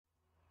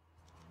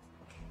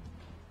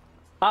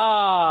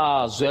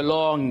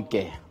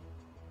Zwelonke,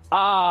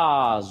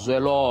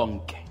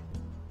 Zwelonke,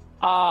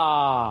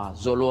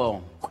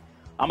 Zolonke,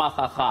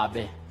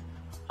 AmaXhosa,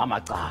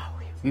 AmaXhosa.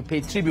 We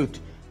pay tribute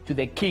to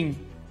the king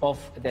of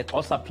the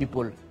Xhosa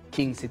people,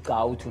 King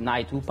Sikau,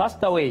 tonight, who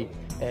passed away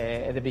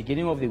at the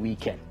beginning of the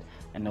weekend.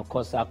 And of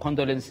course, our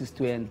condolences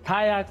to the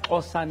entire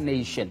Xhosa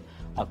nation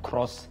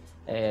across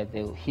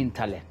the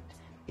hinterland.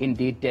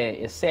 Indeed,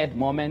 a sad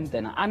moment,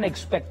 an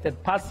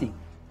unexpected passing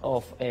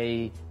of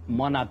a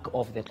monarch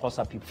of the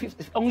Xhosa people.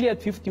 Only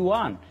at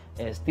 51,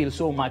 still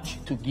so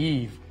much to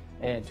give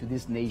to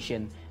this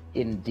nation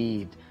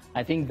indeed.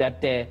 I think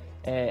that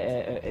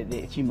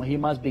he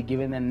must be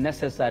given the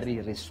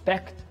necessary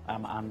respect. I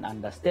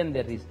understand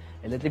there is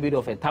a little bit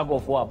of a tug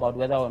of war about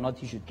whether or not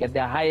he should get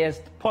the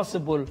highest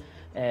possible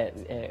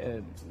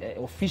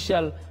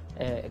official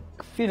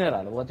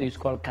funeral, what is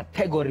called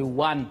Category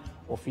 1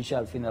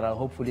 official funeral.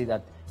 Hopefully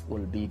that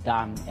will be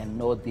done and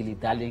no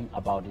dilly-dallying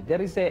about it.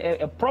 There is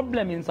a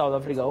problem in South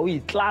Africa.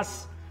 We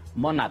class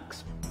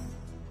monarchs.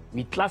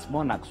 We class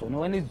monarchs. You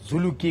know, when it's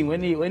Zulu King,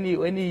 when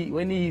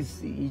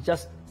he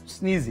just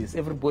sneezes,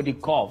 everybody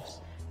coughs,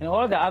 and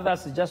all the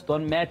others just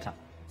don't matter.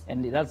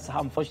 And that's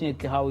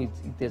unfortunately how it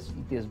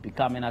has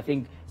become. And I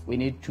think we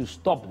need to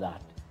stop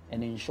that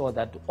and ensure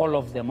that all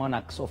of the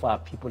monarchs of our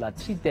people are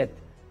treated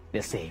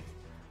the same.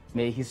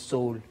 May his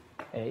soul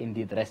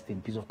indeed rest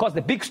in peace. Of course,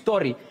 the big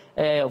story,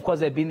 of course,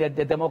 has been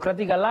the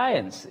Democratic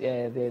Alliance,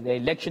 the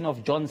election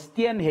of John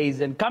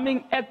Steenhuisen,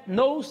 coming as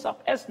no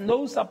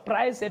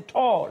surprise at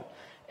all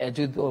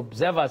to the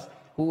observers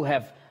who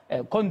have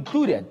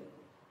concluded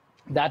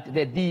that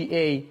the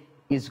DA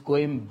is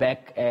going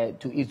back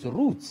to its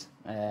roots.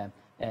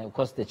 Of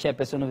course, the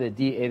chairperson of the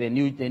DA,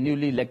 the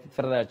newly elected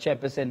federal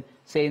chairperson,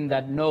 saying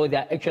that no, they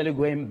are actually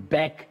going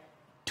back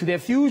to the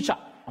future.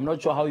 I'm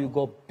not sure how you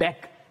go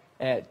back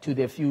to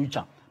the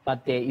future,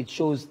 but it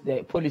shows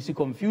the policy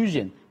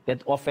confusion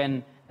that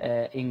often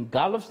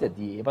engulfs the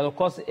DA. But of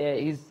course,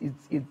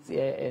 it's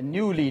a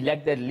newly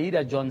elected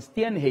leader, John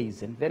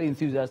Steenhuisen, very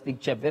enthusiastic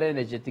chap, very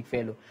energetic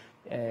fellow.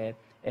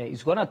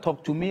 He's going to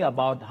talk to me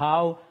about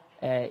how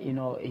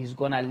he's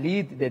going to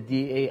lead the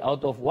DA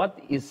out of what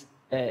is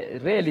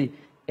really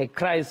a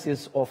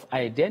crisis of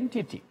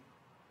identity.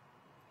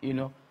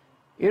 Over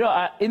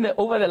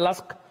the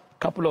last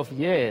couple of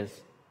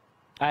years,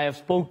 I have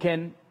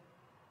spoken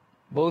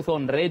both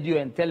on radio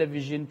and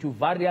television to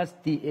various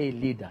DA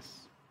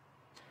leaders.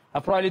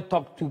 I've probably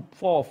talked to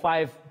 4 or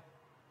 5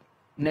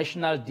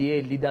 national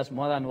DA leaders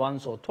more than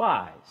once or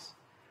twice.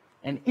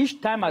 And each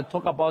time I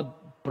talk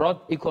about broad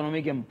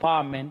economic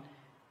empowerment,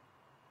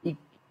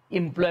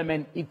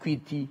 employment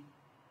equity,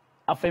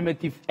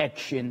 affirmative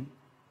action,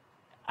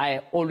 I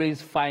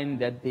always find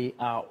that they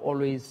are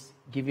always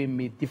giving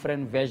me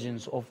different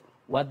versions of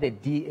what the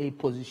DA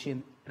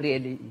position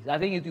really is. I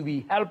think it will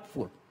be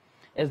helpful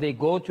as they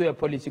go to a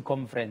policy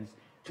conference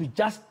to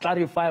just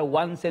clarify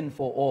once and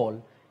for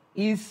all,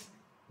 is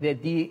the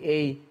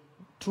DA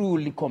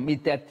truly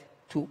committed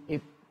to a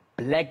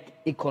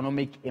black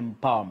economic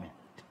empowerment?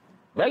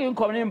 Black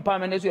economic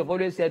empowerment, as we have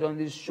always said on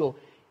this show,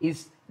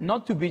 is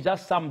not to be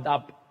just summed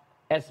up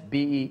as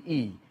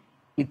BEE.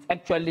 It's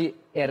actually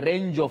a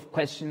range of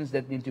questions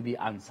that need to be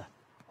answered.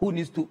 Who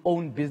needs to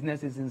own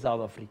businesses in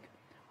South Africa?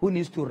 Who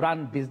needs to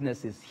run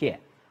businesses here?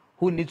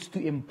 Who needs to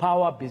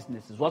empower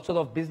businesses? What sort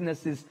of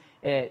businesses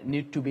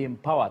need to be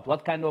empowered?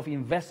 What kind of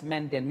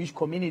investment and which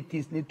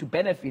communities need to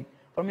benefit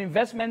from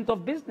investment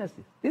of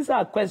businesses? These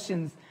are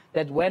questions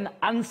that, when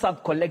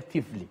answered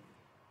collectively,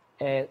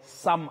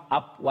 sum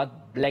up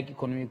what black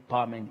economic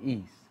empowerment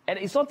is. And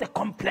it's not a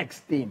complex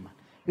theme.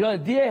 The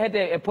DA had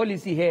a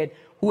policy head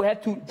who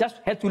had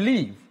to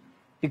leave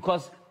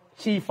because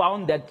she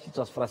found that it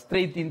was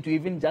frustrating to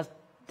even just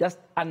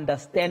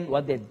understand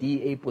what the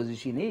DA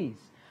position is.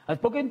 I've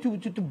spoken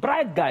to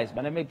bright guys,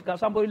 but I mean,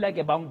 somebody like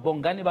a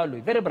Bongani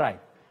Baloi, very bright.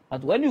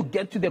 But when you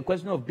get to the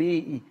question of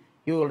BEE,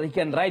 he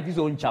can write his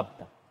own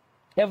chapter.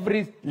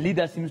 Every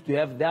leader seems to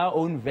have their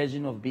own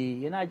version of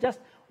BEE. And I just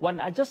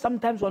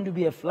sometimes want to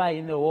be a fly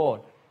in the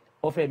wall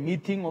of a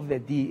meeting of the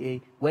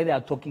DA where they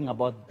are talking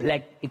about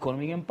black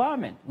economic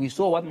empowerment. We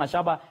saw what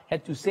Mashaba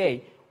had to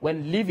say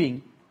when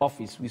leaving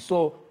office. We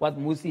saw what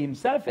Musi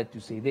himself had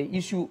to say. The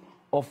issue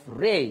of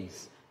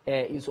race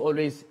is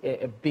always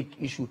a big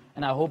issue.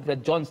 And I hope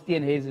that John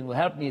Steenhuisen will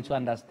help me to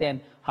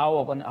understand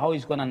how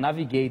he's going to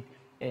navigate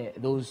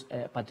those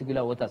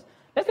particular waters.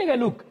 Let's take a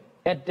look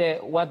at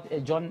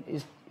what John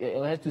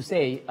has to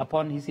say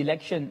upon his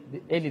election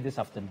early this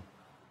afternoon.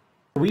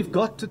 We've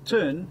got to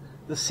turn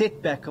the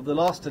setback of the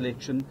last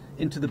election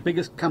into the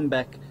biggest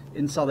comeback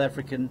in South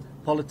African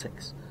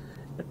politics.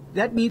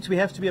 That means we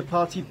have to be a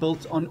party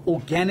built on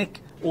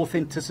organic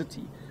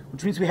authenticity,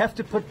 which means we have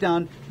to put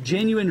down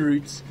genuine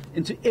roots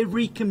into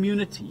every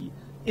community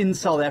in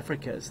South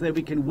Africa so that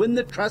we can win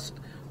the trust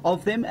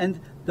of them, and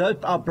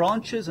our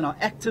branches and our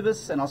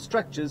activists and our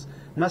structures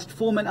must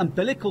form an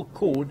umbilical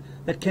cord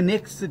that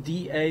connects the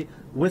DA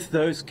with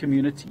those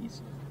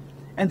communities.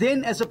 And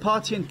then, as a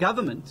party in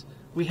government,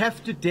 we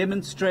have to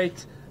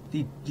demonstrate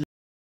the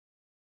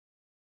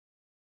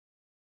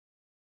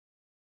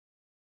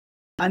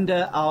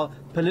under our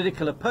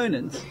political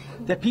opponents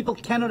that people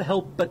cannot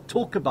help but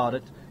talk about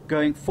it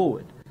going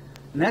forward.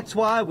 And that's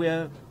why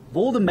we're, of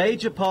all the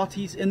major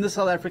parties in the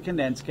South African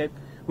landscape,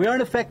 we are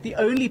in effect the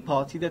only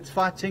party that's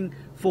fighting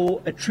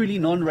for a truly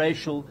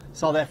non-racial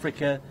South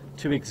Africa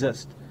to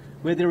exist,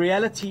 where the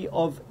reality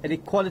of an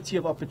equality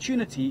of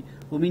opportunity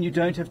will mean you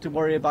don't have to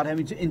worry about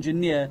having to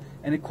engineer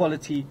an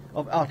equality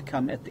of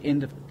outcome at the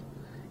end of it.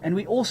 And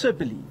we also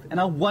believe, and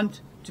I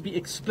want to be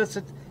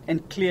explicit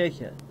and clear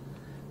here,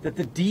 that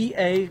the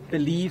DA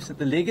believes that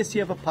the legacy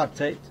of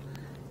apartheid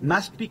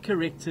must be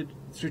corrected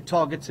through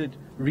targeted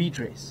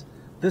redress.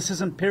 This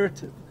is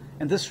imperative,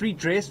 and this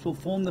redress will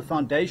form the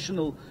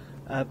foundational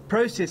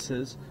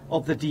processes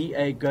of the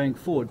DA going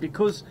forward,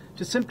 because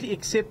to simply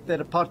accept that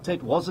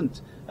apartheid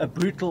wasn't a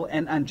brutal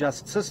and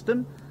unjust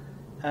system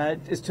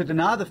is to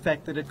deny the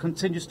fact that it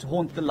continues to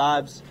haunt the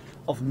lives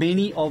of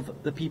many of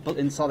the people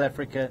in South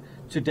Africa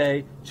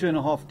today,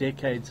 2.5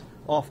 decades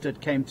after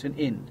it came to an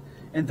end.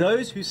 And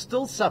those who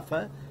still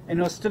suffer and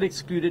who are still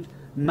excluded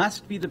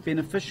must be the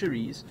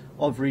beneficiaries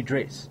of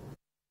redress.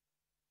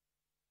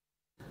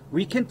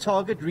 We can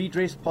target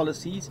redress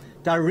policies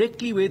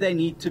directly where they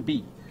need to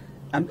be,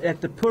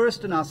 at the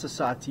poorest in our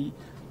society,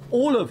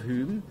 all of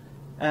whom,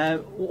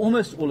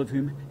 almost all of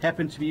whom,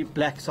 happen to be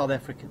black South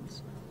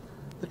Africans.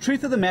 The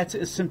truth of the matter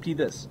is simply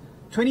this: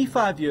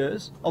 25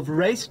 years of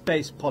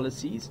race-based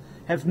policies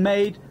have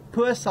made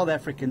poor South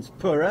Africans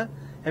poorer,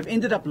 have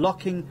ended up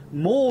locking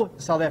more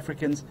South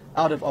Africans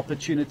out of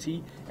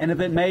opportunity, and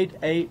have made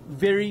a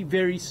very,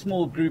 very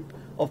small group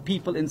of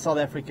people in South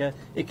Africa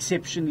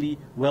exceptionally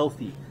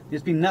wealthy.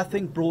 There's been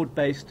nothing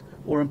broad-based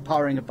or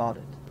empowering about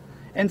it.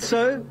 And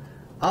so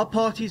our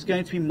party is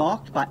going to be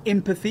marked by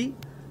empathy,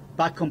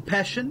 by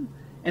compassion,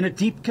 and a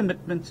deep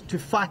commitment to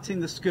fighting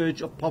the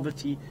scourge of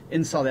poverty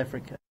in South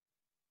Africa.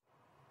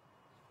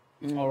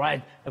 All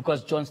right. Of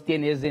course, John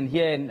Steenhuisen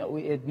here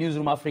at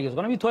Newsroom Africa is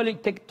going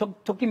to be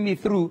talking me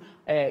through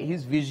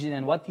his vision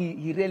and what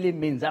he really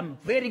means. I'm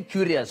very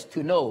curious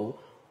to know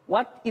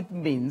what it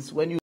means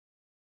when you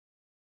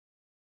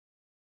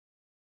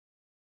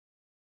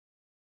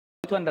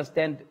to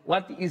understand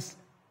what is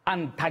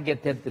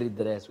untargeted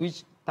redress,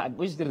 which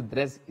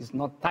redress is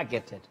not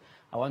targeted.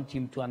 I want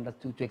him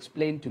to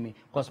explain to me,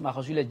 because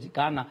AmaXhosa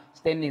Ghana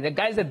standing, the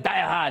guy's a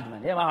diehard,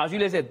 man. Yeah,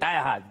 AmaXhosa is a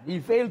diehard. He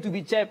failed to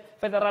be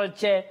federal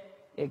chair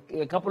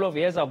a couple of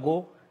years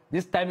ago.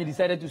 This time he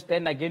decided to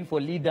stand again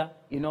for leader,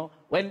 you know,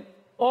 when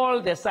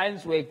all the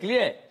signs were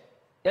clear,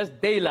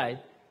 just daylight,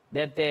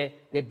 that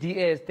the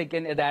DA has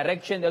taken a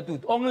direction that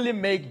would only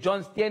make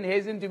John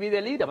Steenhuisen to be the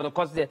leader. But of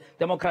course, the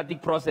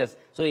democratic process,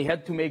 so he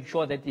had to make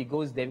sure that he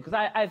goes there. Because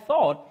I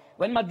thought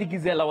when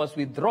Madikizela was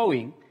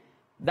withdrawing,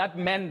 that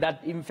meant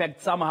that, in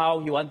fact, somehow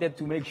he wanted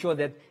to make sure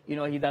that, you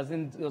know, he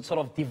doesn't sort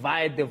of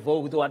divide the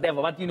vote or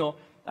whatever. But, you know,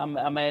 I'm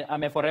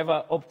a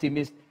forever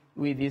optimist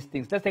with these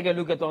things. Let's take a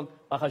look at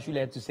what AmaXhosa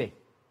had to say.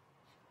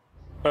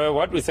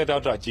 What we set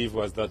out to achieve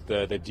was that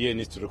the DA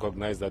needs to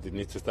recognize that it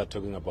needs to start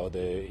talking about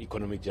the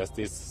economic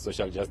justice,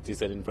 social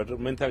justice, and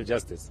environmental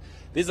justice.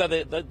 These are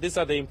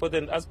the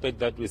important aspects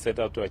that we set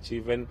out to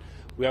achieve, and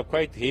we are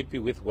quite happy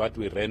with what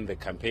we ran the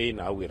campaign,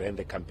 how we ran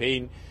the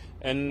campaign.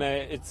 And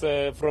it's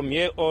from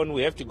here on,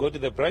 we have to go to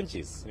the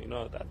branches. You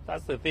know,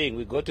 that's the thing.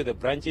 We go to the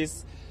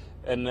branches,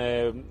 and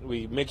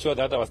we make sure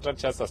that our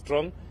structures are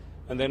strong.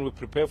 And then we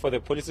prepare for the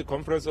policy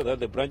conference so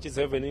that the branches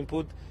have an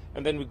input.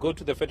 And then we go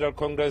to the Federal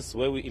Congress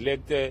where we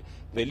elect the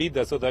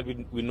leader, so that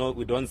we know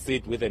we don't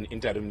sit with an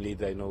interim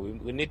leader. You know,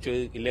 we need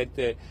to elect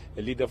a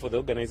leader for the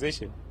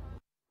organization.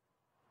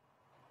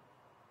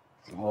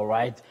 All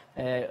right.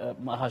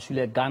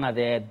 AmaXhosa Ghana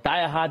there,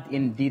 diehard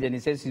indeed. And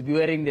he says he'll be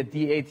wearing the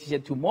DA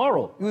t-shirt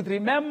tomorrow. You would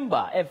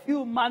remember a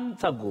few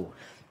months ago,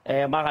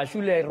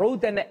 AmaXhosa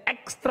wrote an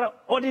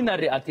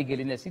extraordinary article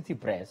in the City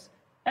Press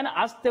and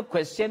asked the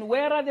question,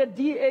 where are the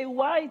DA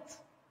whites?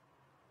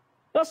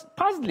 Just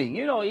puzzling.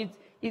 You know, it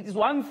is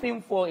one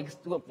thing for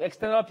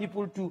external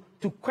people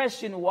to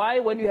question why,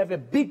 when you have a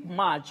big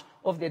march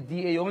of the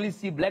DA, you only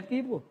see black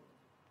people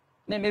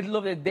in the middle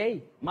of the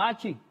day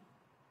marching.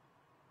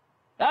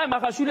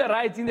 AmaXhosa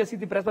writes in the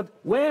City Press, but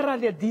where are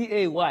the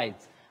DA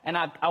whites? And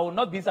I will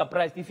not be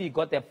surprised if he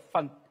got a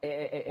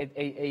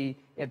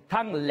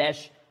tongue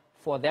lash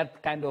for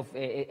that kind of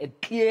a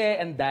clear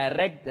and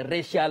direct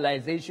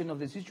racialization of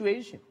the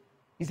situation.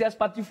 He says,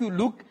 but if you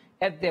look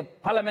at the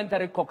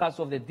parliamentary caucus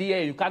of the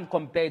DA, you can't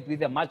compare it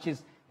with the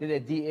marches that the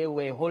DA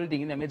were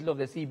holding in the middle of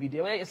the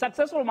CBD.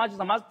 Successful marches,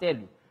 I must tell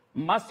you,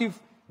 massive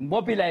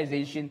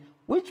mobilization,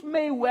 which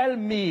may well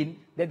mean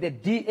that the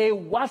DA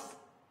was,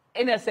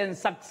 in a sense,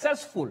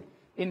 successful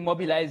in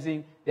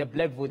mobilizing the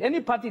black vote.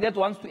 Any party that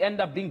wants to end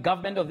up being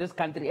government of this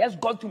country has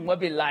got to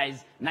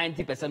mobilize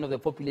 90% of the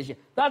population.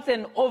 That's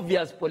an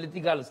obvious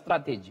political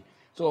strategy.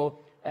 So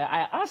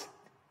I asked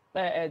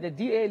the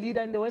DA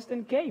leader in the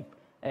Western Cape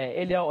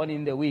earlier on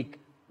in the week,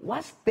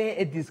 was there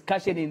a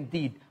discussion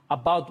indeed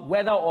about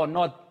whether or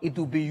not it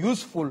would be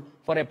useful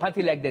for a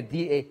party like the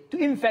DA to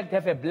in fact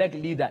have a black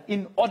leader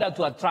in order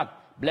to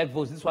attract black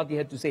votes? This is what he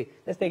had to say.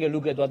 Let's take a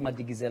look at what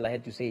Madikizela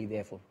had to say,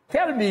 therefore.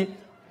 Tell me,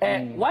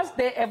 Was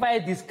there ever a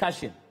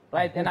discussion,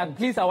 right? And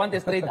please, I want a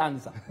straight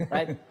answer,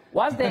 right?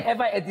 Was there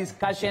ever a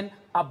discussion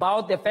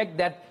about the fact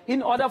that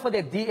in order for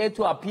the DA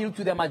to appeal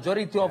to the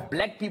majority of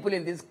black people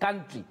in this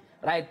country,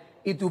 right,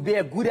 it would be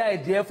a good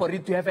idea for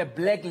it to have a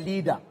black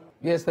leader?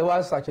 Yes, there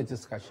was such a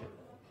discussion.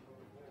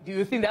 Do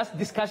you think that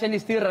discussion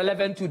is still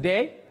relevant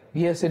today?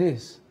 Yes, it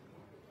is.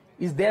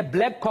 Is there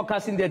black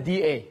caucus in the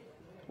DA?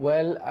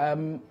 Well,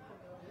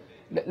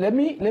 let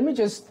me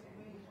just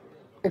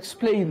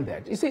explain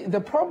that. You see, the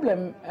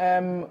problem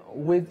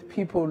with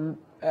people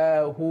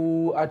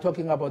who are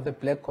talking about the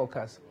black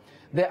caucus,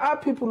 there are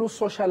people who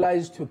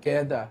socialize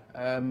together,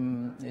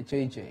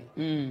 JJ.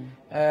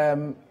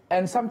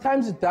 And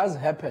sometimes it does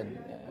happen,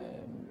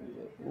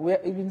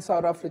 even in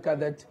South Africa,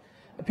 that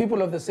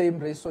people of the same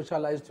race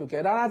socialize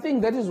together. And I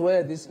think that is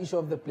where this issue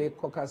of the black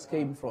caucus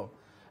came from.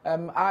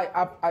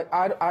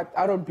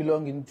 I don't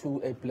belong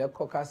into a black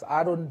caucus.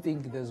 I don't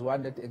think there's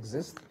one that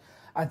exists.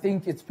 I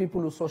think it's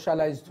people who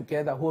socialize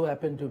together who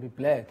happen to be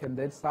black, and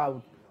that's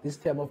how this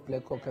term of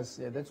black caucus,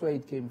 that's where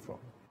it came from.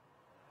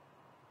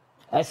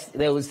 As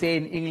they will say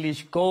in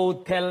English, go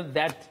tell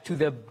that to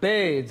the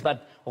birds.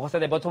 But also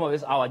at the bottom of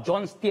this hour,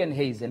 John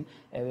Steenhuisen,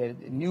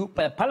 new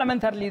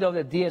parliamentary leader of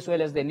the DA, as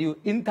well as the new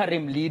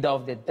interim leader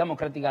of the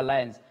Democratic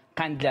Alliance,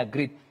 kindly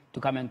agreed to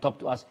come and talk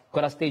to us.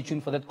 Got to stay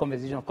tuned for that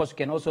conversation. Of course, you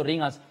can also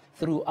ring us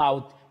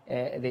throughout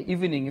the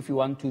evening if you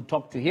want to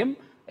talk to him.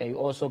 You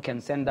also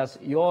can send us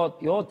your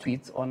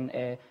tweets on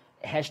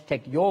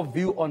hashtag your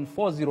view on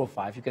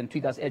 405. You can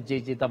tweet us at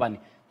JJ Tabane,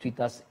 tweet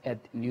us at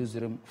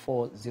Newsroom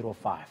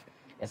 405.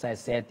 As I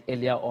said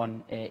earlier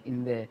on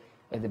in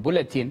the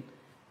bulletin,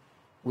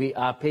 we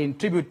are paying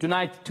tribute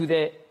tonight to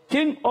the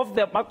King of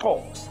the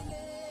Macaws.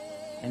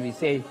 And we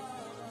say,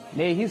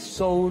 may his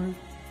soul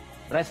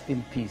rest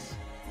in peace.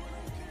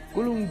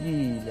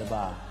 Kulungile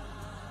ba.